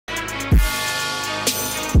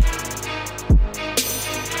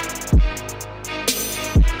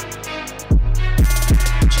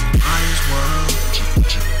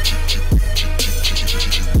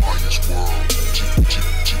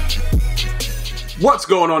What's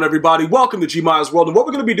going on, everybody? Welcome to GmiasWorld, and what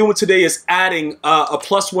we're going to be doing today is adding a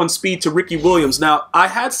 +1 speed to Ricky Williams. Now, I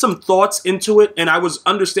had some thoughts into it, and I was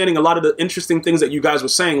understanding a lot of the interesting things that you guys were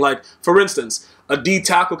saying. Like, for instance, a D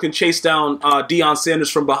tackle can chase down Deion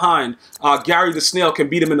Sanders from behind. Gary the Snail can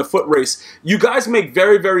beat him in a foot race. You guys make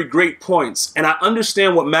very, very great points, and I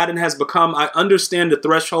understand what Madden has become. I understand the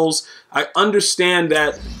thresholds. I understand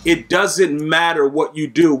that it doesn't matter what you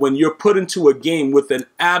do when you're put into a game with an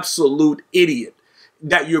absolute idiot,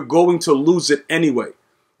 that you're going to lose it anyway.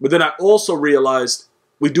 But then I also realized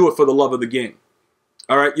we do it for the love of the game.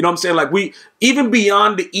 All right, you know what I'm saying? Like, we, even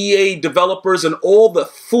beyond the EA developers and all the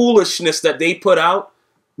foolishness that they put out,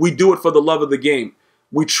 we do it for the love of the game.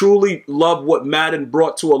 We truly love what Madden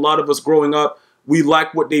brought to a lot of us growing up. We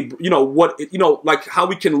like what they, like how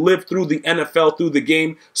we can live through the NFL, through the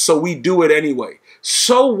game, so we do it anyway.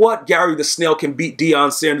 So what, Gary the Snail can beat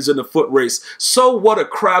Deion Sanders in the foot race? So what, a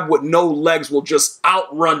crab with no legs will just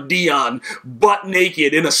outrun Deion butt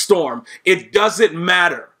naked in a storm? It doesn't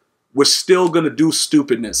matter. We're still going to do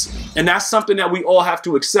stupidness. And that's something that we all have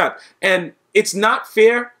to accept. And it's not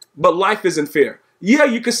fair, but life isn't fair. Yeah,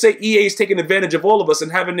 you could say EA is taking advantage of all of us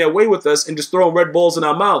and having their way with us and just throwing red balls in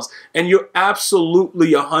our mouths. And you're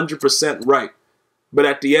absolutely 100% right. But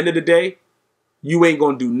at the end of the day, you ain't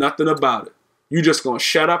going to do nothing about it. You're just going to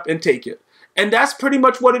shut up and take it. And that's pretty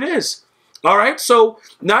much what it is. All right, so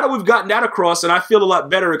now that we've gotten that across, and I feel a lot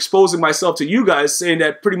better exposing myself to you guys, saying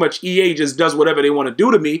that pretty much EA just does whatever they want to do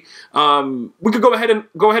to me, we could go ahead and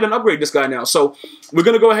upgrade this guy now. So we're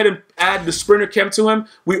going to go ahead and add the sprinter chem to him.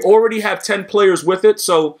 We already have 10 players with it,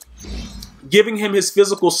 so giving him his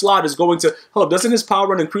physical slot is going to, hold up, doesn't his power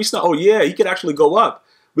run increase now? Oh yeah, he could actually go up.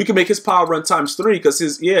 We can make his power run ×3 because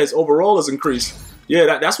his overall is increased.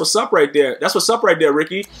 Yeah, that's what's up right there. That's what's up right there,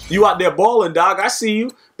 Ricky. You out there balling, dog. I see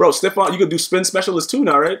you. Bro, Stephon, you can do spin specialist too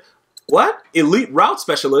now, right? What? Elite route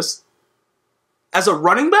specialist? As a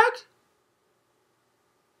running back?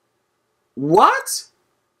 What?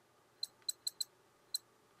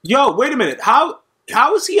 Yo, wait a minute. How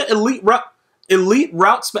is he an elite route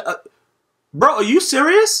bro, are you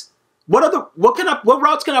serious? What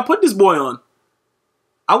routes can I put this boy on?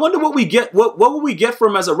 I wonder what we get. What will we get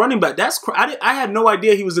from him as a running back? That's I had no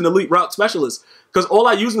idea he was an elite route specialist, because all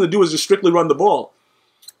I use him to do is just strictly run the ball.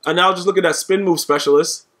 And now just look at that spin move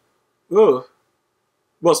specialist. Ugh.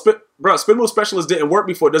 Well, spin move specialist didn't work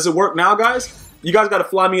before. Does it work now, guys? You guys got to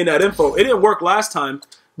fly me in that info. It didn't work last time.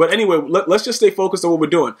 But anyway, let's just stay focused on what we're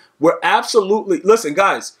doing. We're absolutely, listen,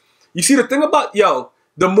 guys. You see, the thing about,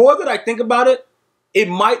 the more that I think about it, it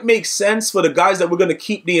might make sense for the guys that we're going to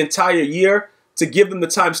keep the entire year to give them the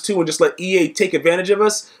 ×2 and just let EA take advantage of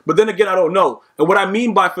us. But then again, I don't know. And what I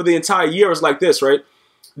mean by for the entire year is like this, right?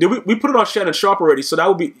 We put it on Shannon Sharp already, so that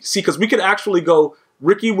would be, see, because we could actually go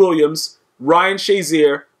Ricky Williams, Ryan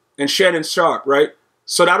Shazier, and Shannon Sharp, right?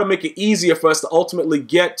 So that'll make it easier for us to ultimately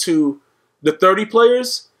get to the 30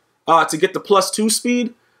 players, to get the +2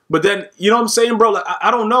 speed. But then, you know what I'm saying, bro? Like, I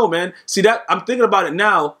don't know, man. See, that I'm thinking about it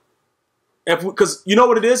now. Because you know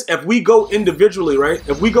what it is? If we go individually, right?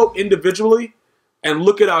 If we go individually and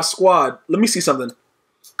look at our squad, let me see something.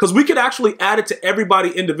 Because we could actually add it to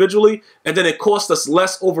everybody individually, and then it costs us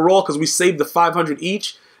less overall because we saved the 500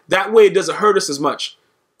 each. That way it doesn't hurt us as much.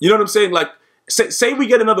 You know what I'm saying? Like, say we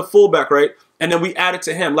get another fullback, right? And then we add it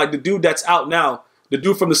to him, like the dude that's out now, the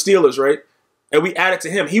dude from the Steelers, right? And we add it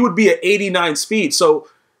to him. He would be at 89 speed. So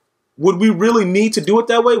would we really need to do it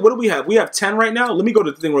that way? What do we have? We have 10 right now. Let me go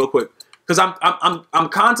to the thing real quick, because I'm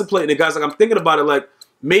contemplating it, guys. Like, I'm thinking about it. Like,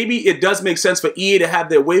 maybe it does make sense for EA to have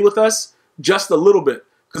their way with us just a little bit.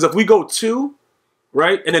 Because if we go 2,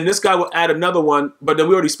 right, and then this guy will add another one, but then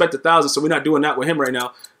we already spent 1,000, so we're not doing that with him right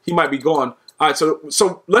now. He might be gone. All right,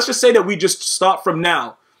 so let's just say that we just start from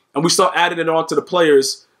now, and we start adding it on to the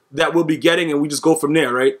players that we'll be getting, and we just go from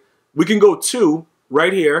there, right? We can go 2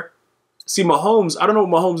 right here. See, Mahomes, I don't know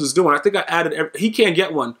what Mahomes is doing. I think I added, he can't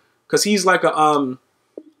get one, because he's like a,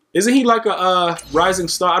 isn't he like a rising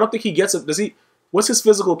star? I don't think he gets it. Does he? What's his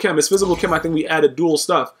physical chem? His physical chem, I think we added dual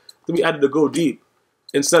stuff. I think we added to go deep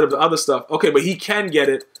instead of the other stuff. Okay, but he can get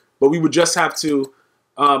it, but we would just have to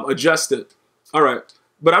adjust it. All right.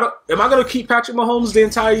 But am I going to keep Patrick Mahomes the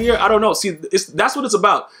entire year? I don't know. See, that's what it's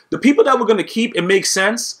about. The people that we're going to keep, it makes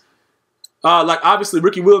sense. Like, obviously,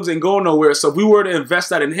 Ricky Williams ain't going nowhere, so if we were to invest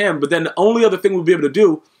that in him, but then the only other thing we'll be able to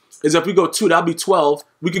do is if we go 2, that'll be 12.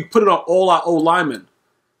 We could put it on all our O linemen.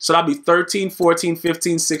 So that'll be 13, 14,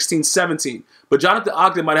 15, 16, 17. But Jonathan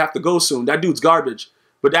Ogden might have to go soon. That dude's garbage.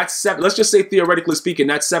 But that's 7. Let's just say, theoretically speaking,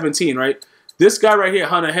 that's 17, right? This guy right here,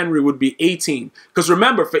 Hunter Henry, would be 18. Because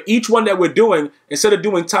remember, for each one that we're doing, instead of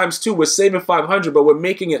doing ×2, we're saving 500, but we're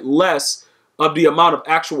making it less of the amount of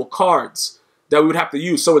actual cards that we would have to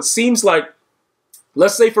use. So it seems like,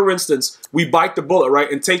 let's say, for instance, we bite the bullet,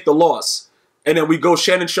 right, and take the loss. And then we go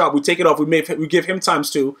Shannon Sharp. We take it off. We give him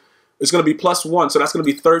 ×2. It's going to be +1. So that's going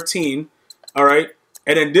to be 13. All right.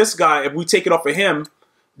 And then this guy, if we take it off of him,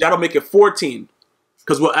 that'll make it 14.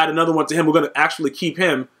 Because we'll add another one to him. We're going to actually keep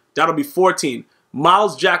him. That'll be 14.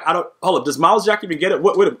 Miles Jack, hold up. Does Miles Jack even get it?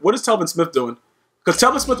 What is Telvin Smith doing? Because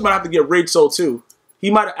Telvin Smith might have to get rage sold too.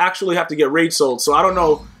 He might actually have to get rage sold. So I don't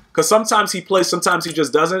know. Because sometimes he plays, sometimes he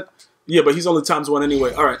just doesn't. Yeah, but he's only ×1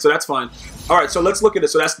 anyway. All right, so that's fine. All right, so let's look at it.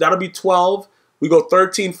 So that'll be 12. We go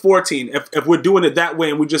 13, 14. If we're doing it that way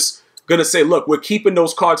and we're just going to say, look, we're keeping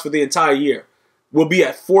those cards for the entire year. We'll be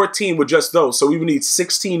at 14 with just those. So we would need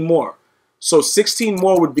 16 more. So 16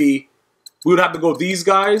 more would be, we would have to go these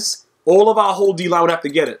guys. All of our whole D-line would have to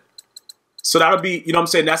get it. So that'll be, you know what I'm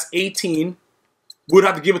saying, that's 18. We would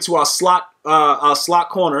have to give it to our slot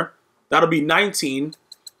corner. That'll be 19.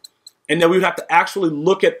 And then we would have to actually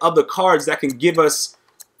look at other cards that can give us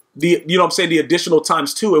the, you know what I'm saying, the additional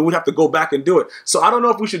 ×2, and we'd have to go back and do it. So I don't know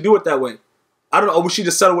if we should do it that way. I don't know. Or we should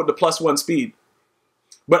just settle with the +1 speed.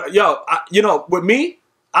 But yo, you know, with me,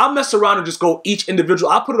 I'll mess around and just go each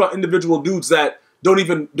individual. I'll put it on individual dudes that don't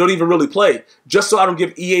even really play, just so I don't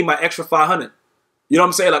give EA my extra 500. You know what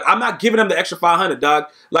I'm saying? Like, I'm not giving them the extra 500, dog.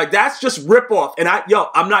 Like, that's just rip off. And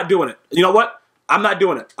I'm not doing it. You know what? I'm not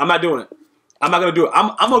doing it. I'm not doing it. I'm not going to do it.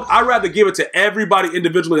 I'd rather give it to everybody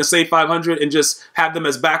individually and say 500 and just have them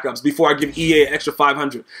as backups before I give EA an extra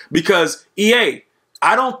 500. Because EA,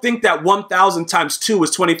 I don't think that 1,000 times 2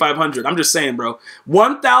 is 2,500. I'm just saying, bro.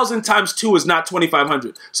 1,000 times 2 is not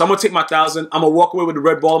 2,500. So I'm going to take my 1,000. I'm going to walk away with the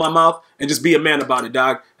red ball in my mouth and just be a man about it,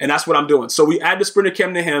 dog. And that's what I'm doing. So we add the Sprinter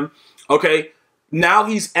Chem to him. Okay. Now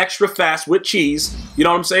he's extra fast with cheese. You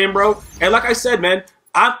know what I'm saying, bro? And like I said, man,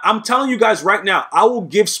 I'm telling you guys right now, I will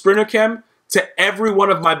give Sprinter Chem to every one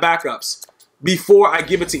of my backups before I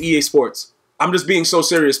give it to EA Sports. I'm just being so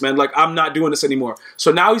serious, man. Like, I'm not doing this anymore.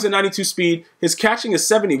 So now he's a 92 speed. His catching is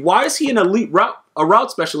 70. Why is he an elite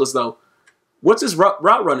route specialist, though? What's his route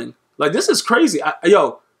running? Like, this is crazy.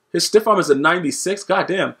 Yo, his stiff arm is a 96. God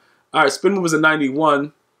damn. All right, spin move is a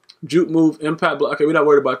 91. Juke move, impact block. Okay, we're not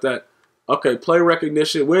worried about that. Okay, play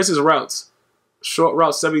recognition. Where's his routes? Short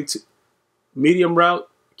route, 72. Medium route,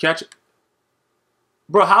 catch it.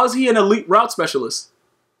 Bro, how is he an elite route specialist?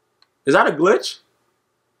 Is that a glitch?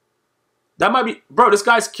 That might be... Bro, this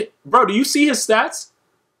guy's... Bro, do you see his stats?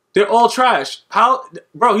 They're all trash. How...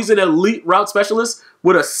 Bro, he's an elite route specialist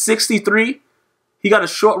with a 63. He got a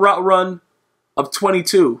short route run of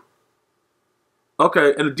 22.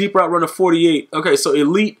 Okay, and a deep route run of 48. Okay, so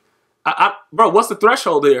elite... Bro, what's the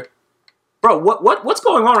threshold here? Bro, what's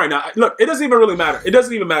going on right now? Look, it doesn't even really matter. It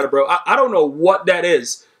doesn't even matter, bro. I don't know what that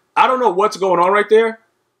is. I don't know what's going on right there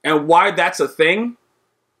and why that's a thing,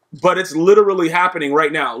 but it's literally happening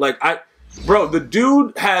right now. Like, bro, the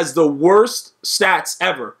dude has the worst stats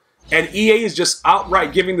ever, and EA is just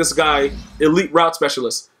outright giving this guy elite route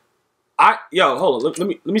specialist. Yo, hold on.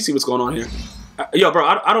 Let me see what's going on here. Yo, bro,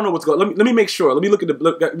 I don't know what's going on. Let me make sure. Let me look at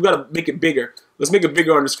the... We got to make it bigger. Let's make it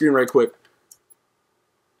bigger on the screen right quick.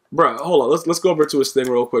 Bro, hold on. Let's go over to his thing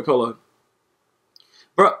real quick. Hold on.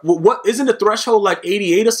 Bro, what isn't the threshold like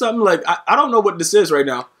 88 or something? Like, I don't know what this is right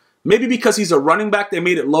now. Maybe because he's a running back, they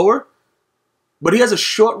made it lower. But he has a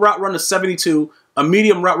short route run of 72, a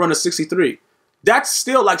medium route run of 63. That's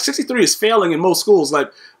still, like, 63 is failing in most schools.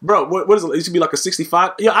 Like, bro, what is it? It used to be like a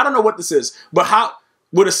 65. Yeah, I don't know what this is. But how,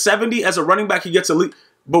 with a 70 as a running back, he gets elite.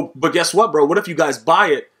 But guess what, bro? What if you guys buy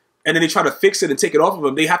it and then they try to fix it and take it off of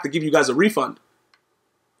him? They have to give you guys a refund.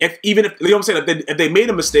 Even if, you know what I'm saying, if they made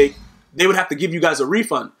a mistake, they would have to give you guys a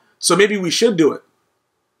refund. So maybe we should do it.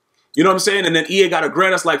 You know what I'm saying? And then EA got to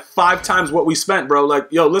grant us like 5 times what we spent, bro. Like,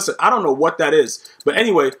 yo, listen, I don't know what that is. But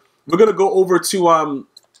anyway, we're going to go over to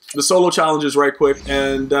the solo challenges right quick.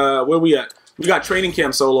 And where we at? We got training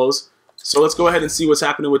camp solos. So let's go ahead and see what's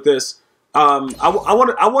happening with this. I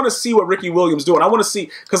want to see what Ricky Williams doing. I want to see,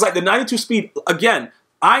 because like the 92 speed, again,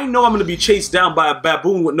 I know I'm going to be chased down by a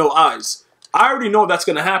baboon with no eyes. I already know that's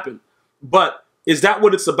going to happen. But is that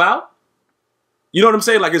what it's about? You know what I'm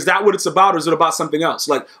saying? Like, is that what it's about, or is it about something else?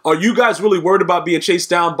 Like, are you guys really worried about being chased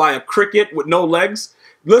down by a cricket with no legs?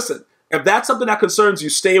 Listen, if that's something that concerns you,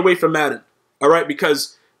 stay away from Madden. All right?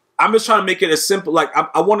 Because I'm just trying to make it as simple. Like,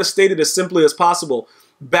 I want to state it as simply as possible.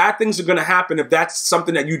 Bad things are going to happen if that's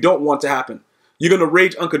something that you don't want to happen. You're going to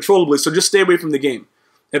rage uncontrollably, so just stay away from the game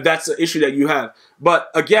if that's the issue that you have. But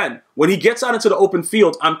again, when he gets out into the open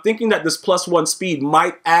field, I'm thinking that this +1 speed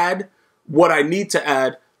might add what I need to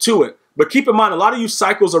add to it. But keep in mind, a lot of you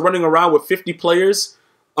cycles are running around with 50 players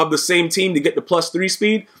of the same team to get the +3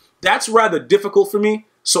 speed. that's rather difficult for me.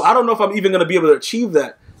 So I don't know if I'm even going to be able to achieve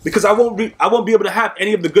that because I won't be able to have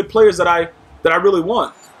any of the good players that I really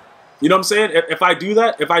want. You know what I'm saying? If I do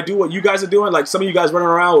that, if I do what you guys are doing, like some of you guys running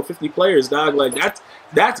around with 50 players, dog, like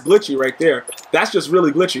that's glitchy right there. That's just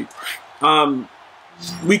really glitchy.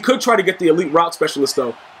 We could try to get the elite route specialist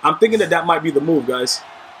though. I'm thinking that might be the move, guys.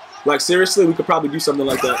 Like seriously, we could probably do something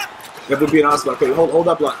like that. If we're being honest about it. Okay, hold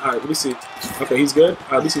up. Like, all right, let me see. Okay, he's good. All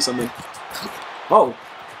right, let me see something. Oh,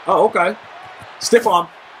 okay. Stiff arm.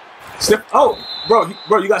 Oh,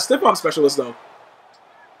 bro, you got stiff arm specialist though.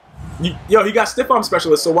 Yo, he got stiff arm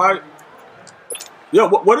specialist. So why? Yo,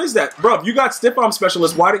 what is that, bro? If you got stiff arm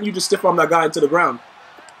specialist, why didn't you just stiff arm that guy into the ground?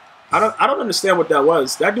 I don't understand what that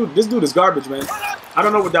was. This dude is garbage, man. I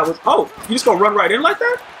don't know what that was. Oh, you just gonna run right in like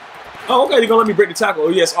that? Oh, okay. You're gonna let me break the tackle. Oh,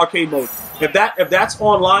 yes, arcade mode. If that's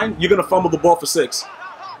online, you're gonna fumble the ball for 6.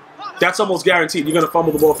 That's almost guaranteed. You're gonna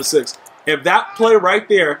fumble the ball for 6. If that play right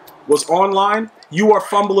there was online, you are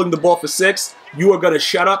fumbling the ball for 6. You are gonna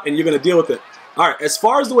shut up and you're gonna deal with it. All right. As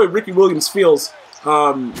far as the way Ricky Williams feels,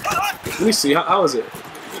 let me see. How is it?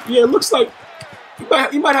 Yeah, it looks like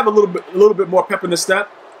he might have a little bit more pep in the step.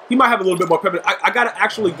 He might have a little bit more pep. I gotta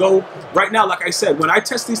actually go right now. Like I said, when I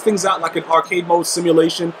test these things out, like in arcade mode,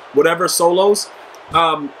 simulation, whatever, solos,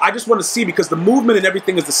 I just want to see because the movement and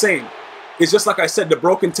everything is the same. It's just like I said, the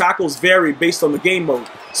broken tackles vary based on the game mode.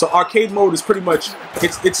 So arcade mode is pretty much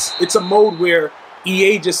it's a mode where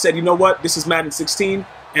EA just said, you know what, this is Madden 16,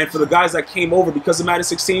 and for the guys that came over because of Madden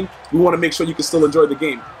 16, we want to make sure you can still enjoy the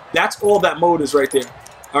game. That's all that mode is right there.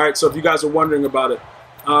 All right, so if you guys are wondering about it,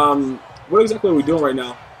 what exactly are we doing right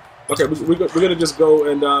now? Okay, we're gonna just go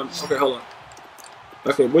and okay, hold on.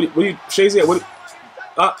 Okay, what are you Shazy?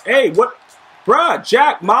 Hey, what,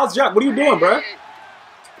 bruh, Miles Jack, what are you doing, bruh?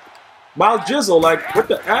 Miles Jizzle, like, what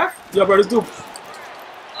the F? Yo, bro, this dude,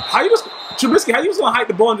 Trubisky, how you just gonna hike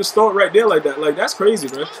the ball and just throw it right there like that? Like, that's crazy,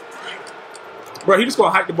 bro. Bro, he just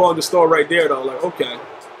gonna hike the ball and just throw it right there, though. Like,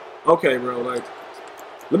 okay, bro. Like,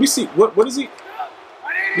 let me see, what is he?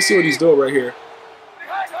 Let me see what he's doing right here.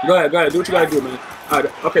 Go ahead, do what you gotta do, man. All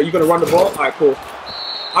right, okay, you gonna run the ball? All right, cool.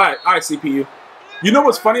 All right, CPU. You know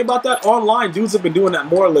what's funny about that? Online, dudes have been doing that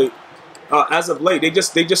more late. As of late, they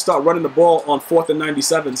just start running the ball on 4th and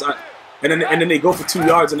 97s, and then they go for 2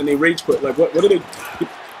 yards and then they rage quit. Like what did they?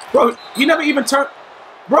 Bro, he never even turned.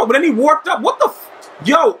 Bro, but then he warped up. What the?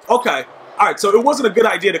 Yo, okay, all right. So it wasn't a good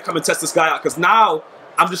idea to come and test this guy out because now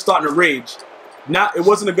I'm just starting to rage. Now it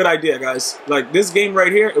wasn't a good idea, guys. Like this game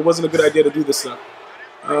right here, it wasn't a good idea to do this stuff.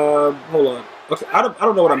 Hold on. Okay, I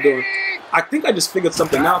don't know what I'm doing. I think I just figured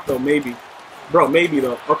something out though, maybe. Bro, maybe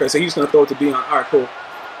though. Okay, so he's gonna throw it to Dion. All right, cool.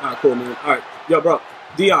 All right, cool, man. All right, yo, bro,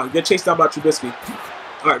 Dion, get chased down by Trubisky.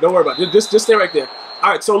 All right, don't worry about it. Just stay right there.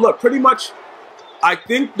 All right, so look, pretty much, I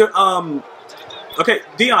think that okay,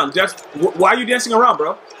 Dion, why are you dancing around,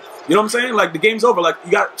 bro? You know what I'm saying? Like the game's over. Like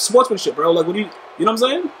you got sportsmanship, bro. Like what do you know what I'm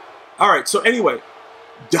saying? All right, so anyway,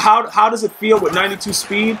 how does it feel with 92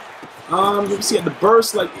 speed? You see at the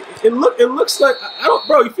burst, like it looks like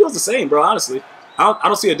bro. He feels the same, bro. Honestly, I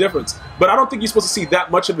don't see a difference. But I don't think you're supposed to see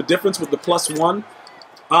that much of a difference with the +1,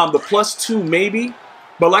 the +2 maybe.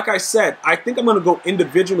 But like I said, I think I'm gonna go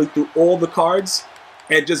individually through all the cards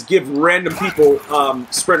and just give random people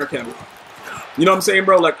sprinter camo. You know what I'm saying,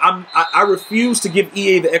 bro? Like I refuse to give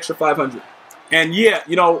EA the extra 500. And yeah,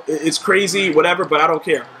 you know it's crazy, whatever. But I don't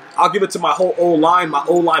care. I'll give it to my whole O-line, my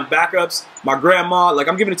O-line backups, my grandma. Like,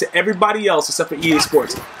 I'm giving it to everybody else except for EA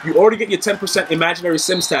Sports. You already get your 10% imaginary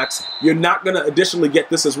Sims tax. You're not going to additionally get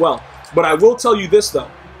this as well. But I will tell you this,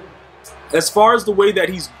 though. As far as the way that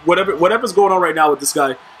he's, whatever's going on right now with this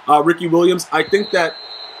guy, Ricky Williams, I think that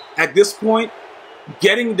at this point,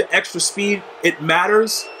 getting the extra speed, it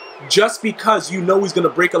matters just because you know he's going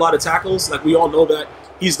to break a lot of tackles. Like, we all know that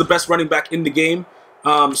he's the best running back in the game.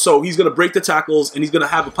 So he's going to break the tackles, and he's going to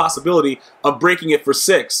have a possibility of breaking it for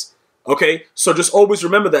 6. Okay? So just always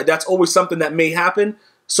remember that. That's always something that may happen.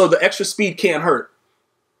 So the extra speed can't hurt.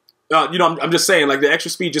 You know, I'm just saying, like, the extra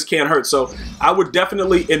speed just can't hurt. So I would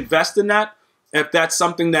definitely invest in that if that's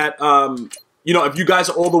something that, you know, if you guys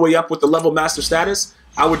are all the way up with the level master status,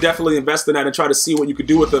 I would definitely invest in that and try to see what you could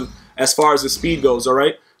do with them as far as the speed goes, all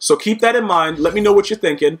right? So keep that in mind. Let me know what you're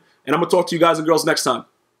thinking, and I'm going to talk to you guys and girls next time.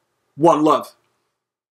 One love.